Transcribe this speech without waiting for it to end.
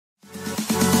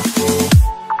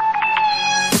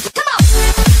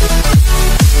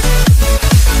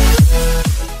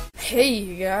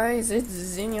guys, it's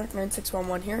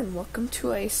zaniac9611 here, and welcome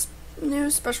to a new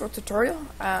special tutorial.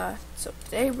 So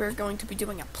today we're going to be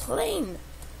doing a plane.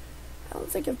 I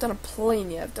don't think I've done a plane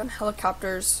yet. I've done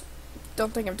helicopters.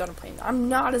 Don't think I've done a plane. I'm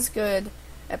not as good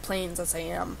at planes as I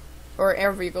am, or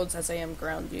air vehicles as I am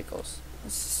ground vehicles.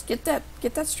 Let's just get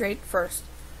that straight first.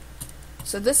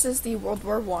 So this is the World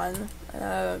War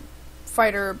I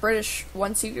fighter, British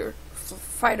one-seater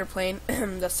fighter plane,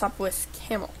 the Sopwith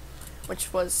Camel,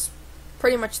 which was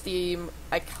pretty much the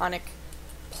iconic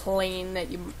plane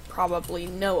that you probably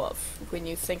know of. When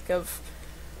you think of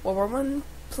World War I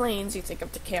planes, you think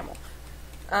of the Camel.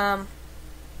 Or,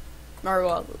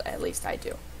 well, at least I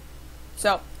do.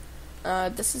 So,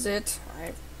 this is it.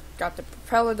 I got the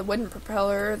propeller, the wooden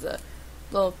propeller, the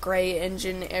little gray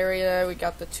engine area. We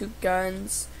got the two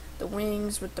guns, the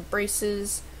wings with the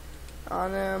braces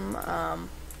on them,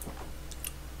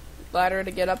 ladder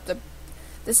to get up the...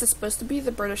 This is supposed to be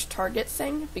the British target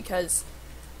thing, because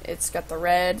it's got the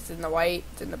red, then the white,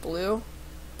 then the blue,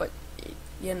 but,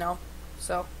 you know,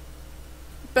 so,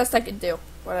 best I could do,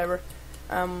 whatever.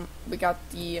 We got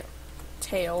the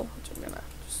tail, which I'm gonna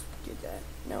just do that.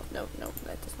 No,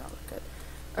 that does not look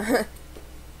good.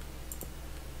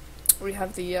 We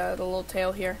have the little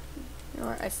tail here. You know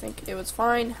what, I think it was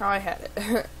fine how I had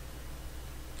it.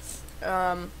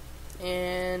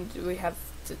 And we have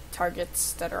the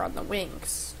targets that are on the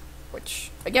wings, which,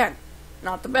 again,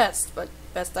 not the best, but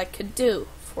best I could do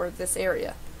for this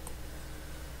area.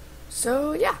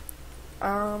 So, yeah.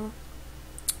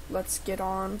 Let's get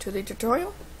on to the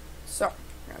tutorial. So, I'm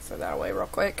going to throw that away real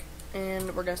quick,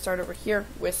 and we're going to start over here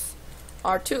with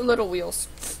our two little wheels.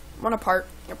 One apart.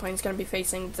 Your plane's going to be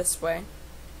facing this way.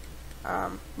 We're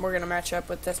going to match up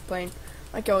with this plane,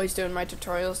 like I always do in my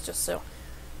tutorials, just so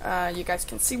you guys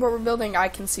can see what we're building, I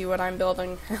can see what I'm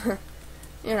building.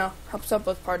 You know, helps out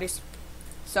both parties.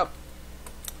 So,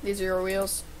 these are your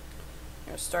wheels.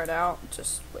 You're going to start out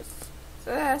just with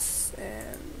this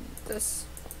and this.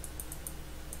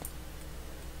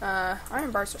 Iron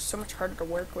bars are so much harder to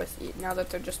work with now that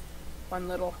they're just one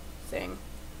little thing.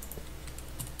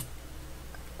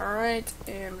 Alright,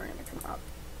 and we're going to come up.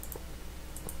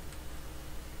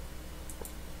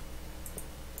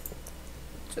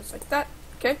 Just like that.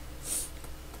 Okay,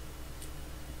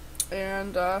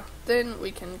 and then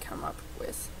we can come up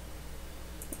with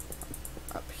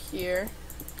up here,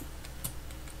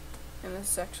 and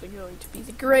this is actually going to be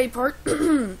the gray part.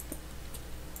 And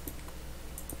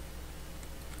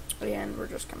we're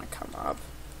just gonna come up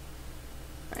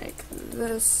like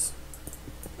this,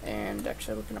 and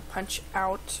actually we're gonna punch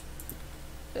out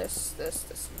this,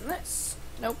 and this.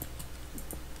 Nope.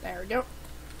 There we go.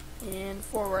 And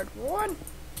forward one.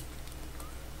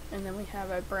 And then we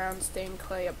have a brown stained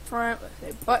clay up front with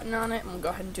a button on it, and we'll go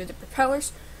ahead and do the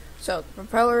propellers. So the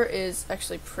propeller is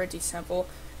actually pretty simple.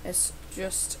 It's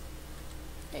just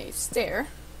a stair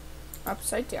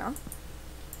upside down.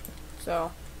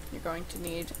 So you're going to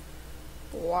need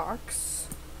blocks,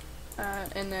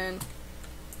 and then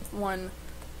one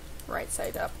right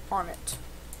side up on it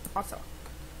also.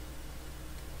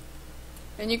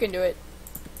 And you can do it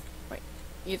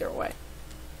either way.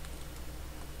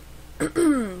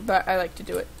 But I like to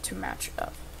do it to match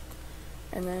up.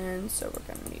 And then, so we're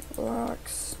going to need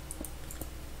blocks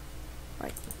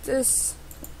like this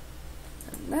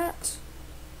and that.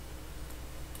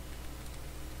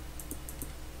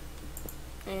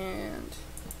 And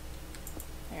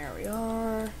there we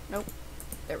are. Nope.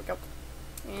 There we go.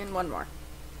 And one more.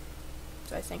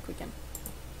 So I think we can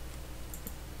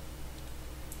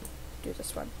do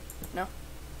this one. No?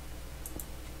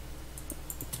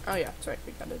 Oh yeah, sorry,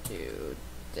 we gotta do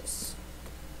this.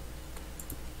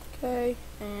 Okay,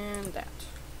 and that.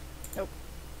 Nope.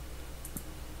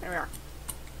 There we are.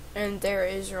 And there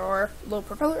is your little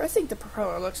propeller. I think the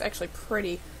propeller looks actually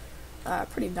pretty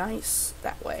nice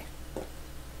that way.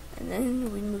 And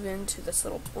then we move into this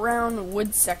little brown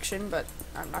wood section, but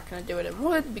I'm not gonna do it in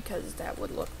wood because that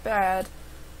would look bad.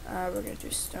 We're gonna do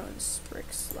stone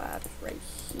brick slab right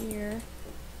here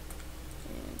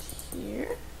and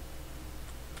here.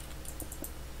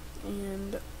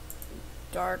 And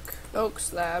dark oak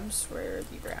slabs where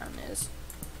the brown is.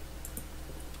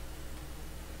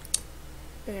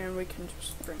 And we can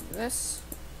just bring this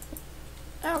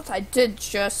out. I did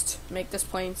just make this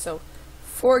plane, so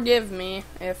forgive me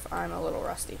if I'm a little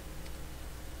rusty.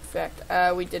 In fact,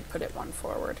 we did put it one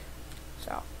forward,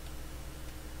 so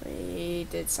we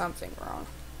did something wrong.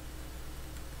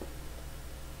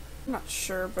 I'm not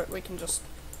sure, but we can just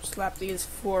slap these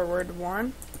forward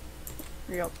one.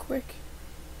 Real quick,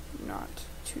 not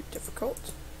too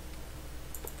difficult.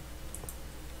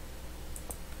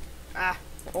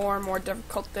 or more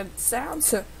difficult than it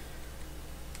sounds.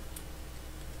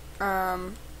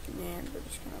 And we're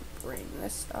just gonna bring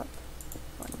this up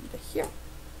into here.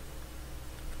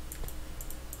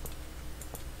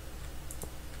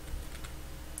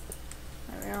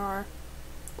 There we are.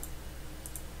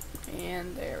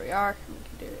 And there we are. We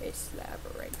can do a slab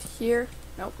right here.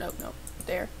 Nope, nope, nope.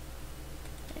 There.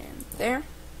 And there.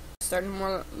 Starting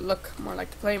to look more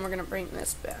like the plane. We're gonna bring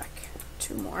this back.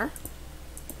 2 more.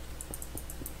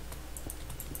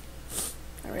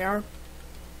 There we are.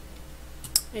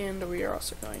 And we are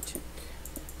also going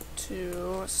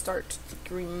to start the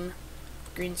green.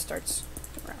 Green starts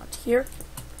around here.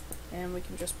 And we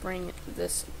can just bring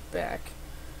this back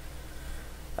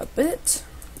a bit.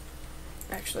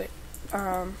 Actually,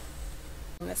 bring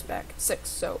this back 6.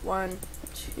 So 1,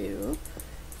 2,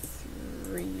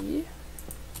 3,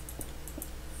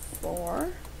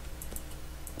 4,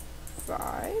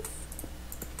 5,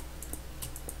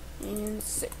 and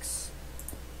 6.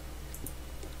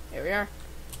 Here we are.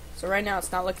 So right now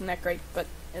it's not looking that great, but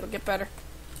it'll get better.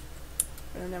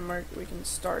 And then we can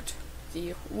start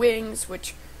the wings,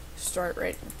 which start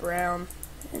right in brown,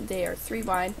 and they are 3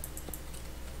 wide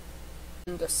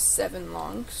and 7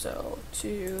 long. So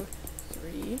 2,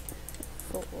 3,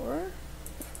 4,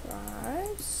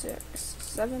 5, 6,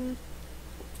 7.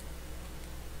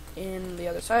 In the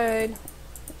other side,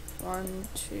 1,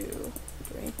 2,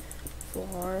 3,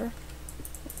 4,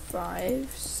 5,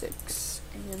 6,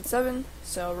 and 7.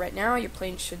 So right now your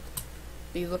plane should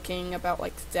be looking about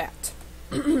like that.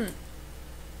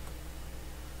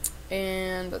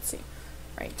 And let's see,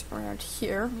 right around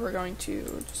here we're going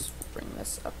to just bring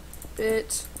this up a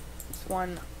bit with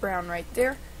 1 brown right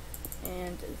there,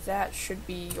 and that should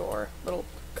be your little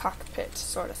cockpit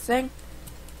sort of thing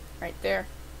right there.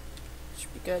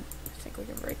 Should be good. I think we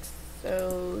can break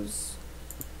those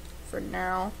for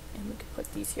now, and we can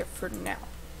put these here for now.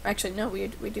 Actually, no, we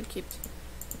do keep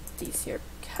these here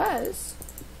because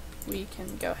we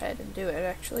can go ahead and do it.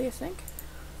 Actually, I think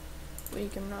we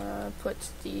can put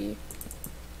the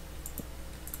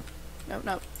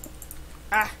no.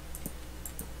 Ah,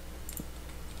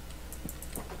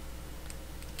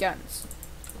 guns.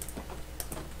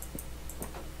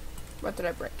 What did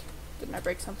I break? Didn't I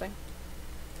break something?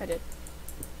 I did.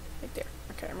 Right there.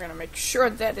 Okay, I'm gonna make sure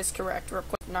that is correct real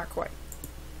quick. Not quite.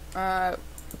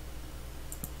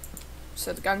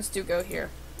 So the guns do go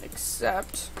here,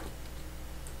 except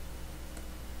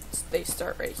they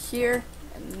start right here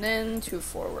and then 2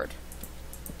 forward.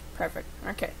 Perfect.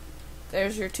 Okay.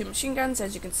 There's your 2 machine guns.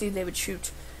 As you can see, they would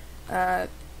shoot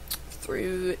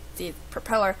through the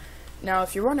propeller. Now,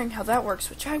 if you're wondering how that works,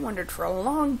 which I wondered for a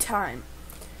long time,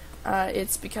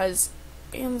 it's because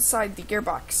inside the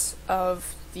gearbox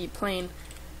of the plane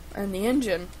and the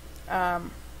engine,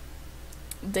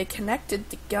 they connected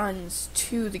the guns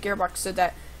to the gearbox so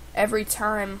that every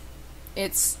time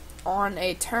it's on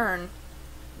a turn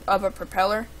of a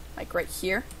propeller, like right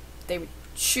here, they would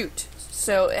shoot.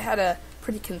 So it had a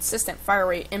pretty consistent fire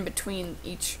rate in between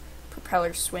each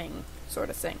propeller swing sort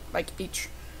of thing, like each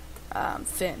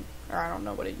fin, or I don't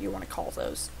know what you want to call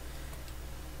those.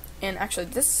 And actually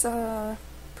this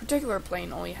particular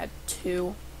plane only had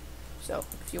 2, so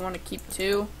if you want to keep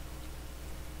 2,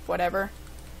 whatever.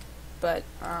 But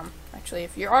actually,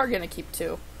 if you are going to keep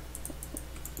 2,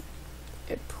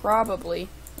 it'd probably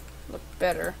look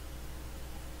better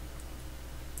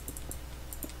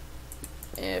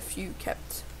if you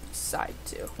kept side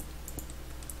 2.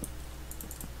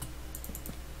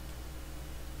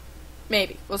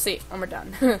 Maybe. We'll see when we're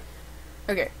done.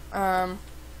 Okay,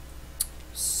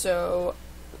 so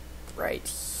right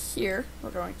here,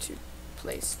 we're going to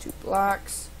place 2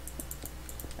 blocks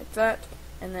like that,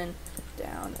 and then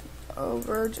down and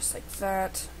over, just like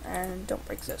that, and don't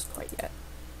break those quite yet.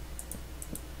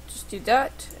 Just do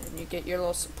that, and you get your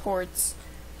little supports,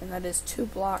 and that is 2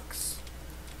 blocks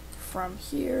from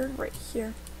here, right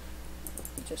here.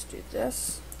 Just do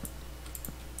this.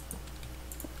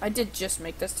 I did just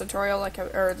make this tutorial,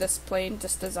 or this plane,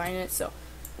 just design it, so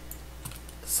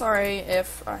sorry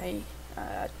if I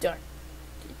don't,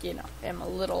 am a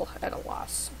little at a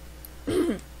loss.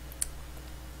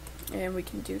 And we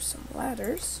can do some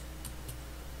ladders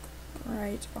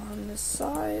right on this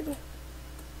side.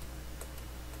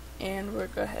 And we'll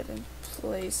go ahead and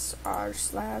place our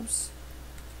slabs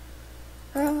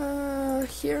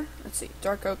here. Let's see,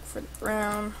 dark oak for the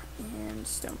brown, and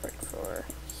stone brick for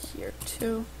here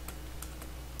too.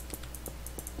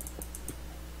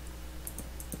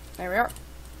 There we are.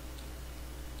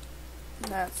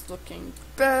 That's looking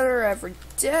better every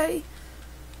day.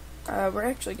 we're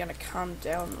actually going to come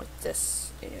down with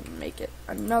this and make it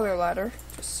another ladder,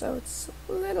 just so it's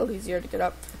a little easier to get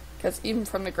up, because even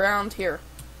from the ground here,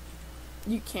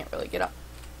 you can't really get up,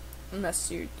 unless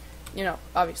you know,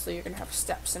 obviously you're going to have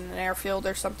steps in an airfield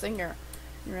or something, or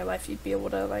in real life you'd be able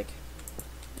to, like,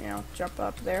 you know, jump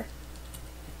up there.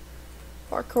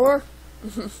 Parkour!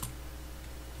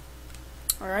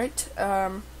 Alright,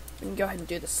 we can go ahead and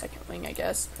do the second wing, I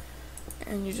guess.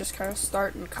 And you just kind of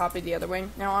start and copy the other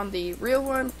wing. Now on the real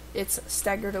one, it's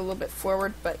staggered a little bit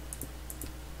forward, but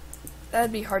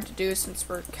that'd be hard to do since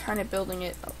we're kind of building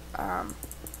it,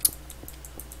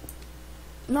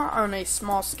 not on a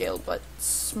small scale, but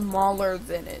smaller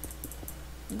than it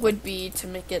would be to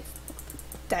make it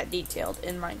that detailed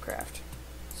in Minecraft.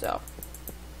 So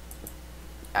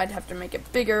I'd have to make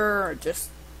it bigger, or just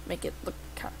make it look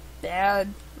kind of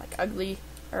bad, like ugly,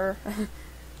 or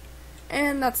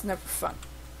and that's never fun.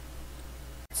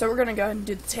 So we're gonna go ahead and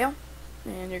do the tail,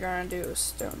 and you're gonna do a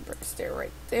stone brick stair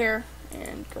right there,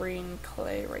 and green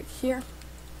clay right here,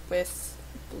 with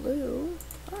blue.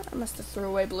 Oh, I must have threw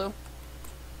away blue.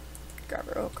 Grab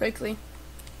it real quickly.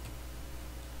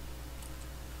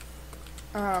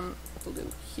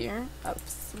 Blue here, up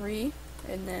 3,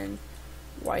 and then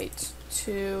white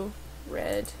 2,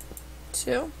 red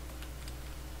 2,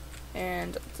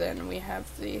 and then we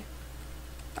have the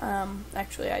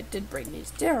actually I did bring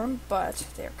these down, but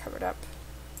they're covered up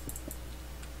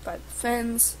by the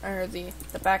fins, or the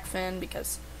back fin,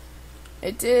 because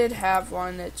it did have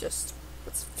one that just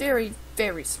was very,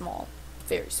 very small.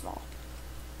 Very small.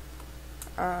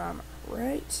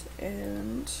 Right,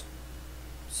 and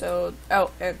so,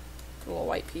 oh, and the little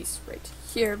white piece right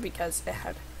here, because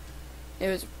it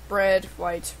was red,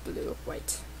 white, blue,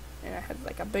 white, and I had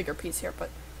like a bigger piece here, but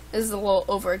this is a little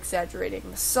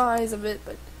over-exaggerating the size of it,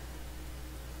 but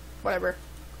whatever,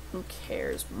 who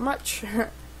cares much.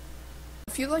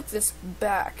 If you like this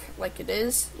back like it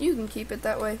is, you can keep it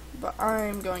that way, but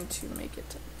I'm going to make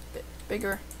it a bit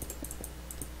bigger,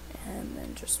 and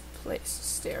then just place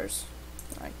stairs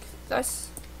like this.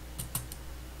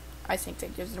 I think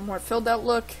that gives it a more filled out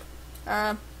look.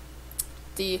 When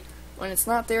it's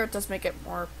not there, it does make it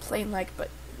more plain-like, but,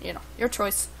 you know, your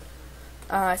choice.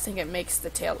 I think it makes the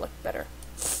tail look better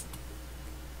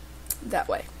that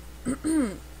way.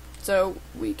 So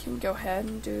we can go ahead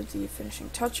and do the finishing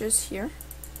touches here.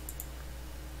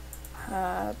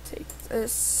 Take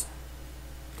this.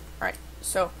 Alright,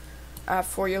 so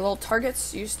for your little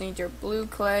targets, you just need your blue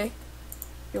clay,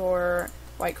 your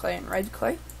white clay, and red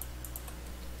clay.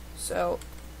 So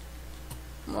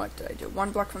what did I do?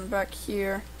 1 block from the back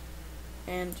here,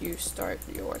 and you start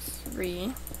your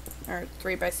 3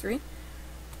 by 3.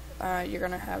 You're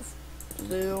gonna have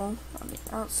blue on the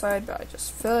outside, but I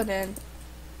just fill it in.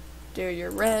 Do your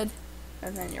red,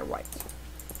 and then your white.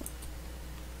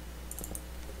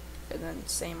 And then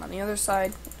same on the other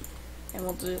side, and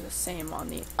we'll do the same on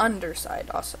the underside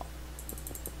also.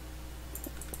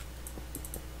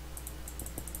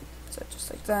 So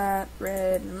just like that,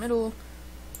 red in the middle,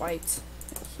 white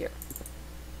here.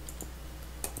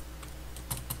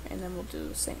 And then we'll do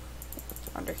the same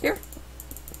under here.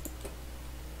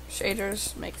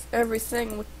 Shaders makes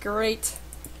everything look great.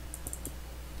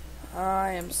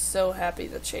 I am so happy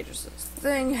that shaders is a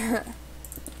thing.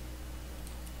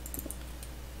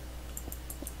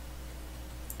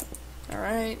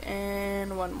 Alright,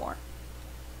 and one more.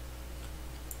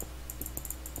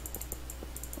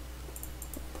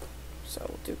 So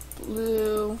we'll do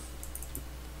blue.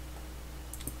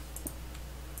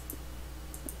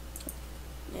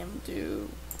 And we'll do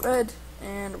red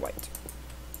and white.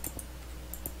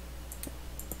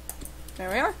 There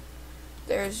we are.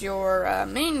 There's your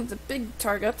the big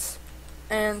targets.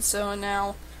 And so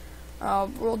now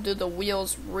we'll do the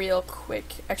wheels real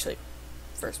quick. Actually,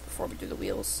 first, before we do the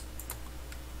wheels,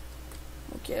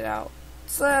 we'll get out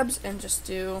slabs and just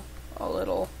do a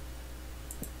little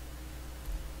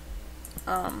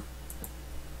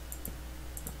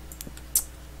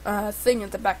thing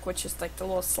at the back, which is like the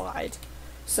little slide,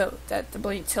 so that the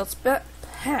plane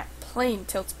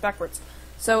tilts backwards.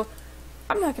 So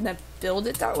I'm not gonna build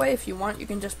it that way. If you want, you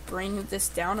can just bring this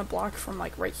down a block from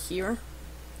like right here,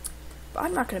 but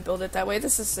I'm not gonna build it that way.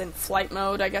 This is in flight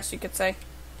mode, I guess you could say.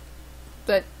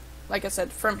 But like I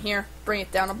said, from here, bring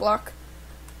it down a block,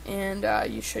 and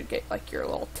you should get like your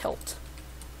little tilt,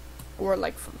 or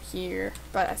like from here.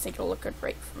 But I think it'll look good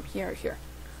right from here to here.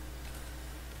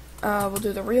 We'll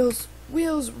do the wheels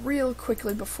real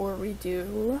quickly before we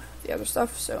do the other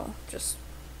stuff. So just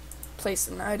place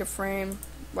an item frame,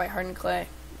 white hardened clay,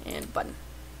 and button.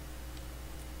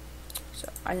 So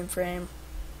item frame,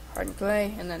 hardened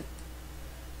clay, and then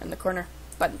in the corner,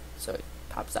 button, so it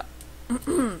pops up.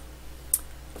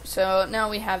 So now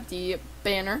we have the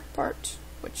banner part,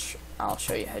 which I'll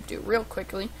show you how to do real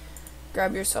quickly.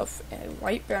 Grab yourself a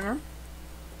white banner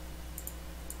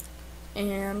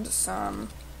and some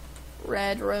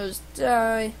red rose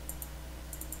dye.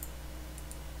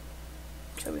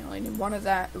 So we only need one of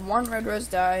that, one red rose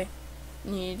dye.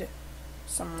 Need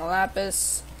some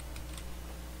lapis,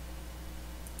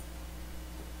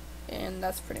 and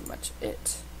that's pretty much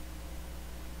it.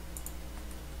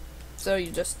 So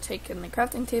you just take in the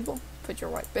crafting table, put your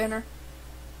white banner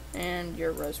and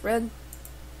your rose red,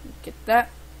 get that,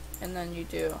 and then you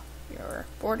do your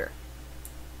border.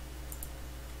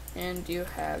 And you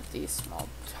have the small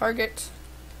target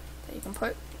that you can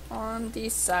put on the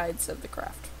sides of the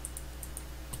craft.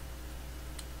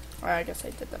 Or I guess I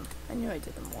did them. I knew I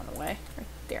did them one away. Right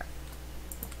there.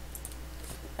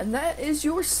 And that is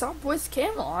your Sopwith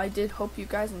Camel. I did hope you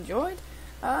guys enjoyed.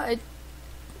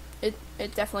 It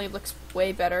definitely looks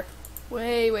way better.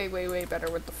 Way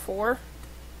better with the four.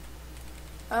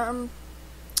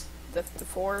 The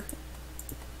four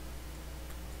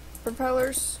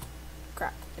propellers.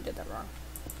 Crap, I did that wrong.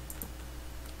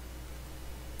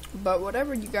 But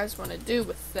whatever you guys want to do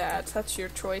with that, that's your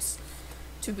choice.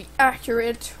 To be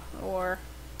accurate or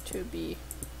to be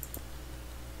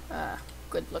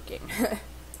good looking.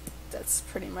 That's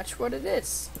pretty much what it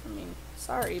is. I mean,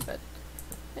 sorry, but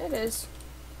it is.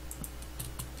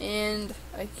 And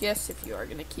I guess if you are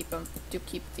going to keep them, do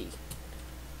keep the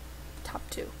top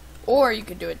two. Or you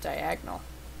could do it diagonal,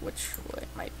 which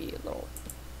might be a little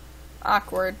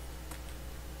awkward.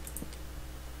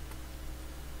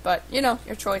 But, you know,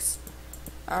 your choice.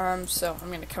 So I'm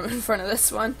going to come in front of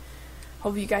this one.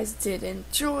 Hope you guys did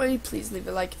enjoy. Please leave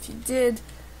a like if you did.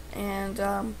 And,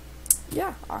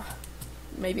 yeah.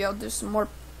 Maybe I'll do some more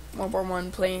World War I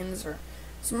planes or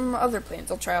some other planes.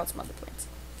 I'll try out some other planes.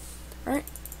 Alright.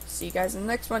 See you guys in the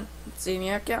next one.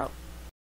 Zaniac out.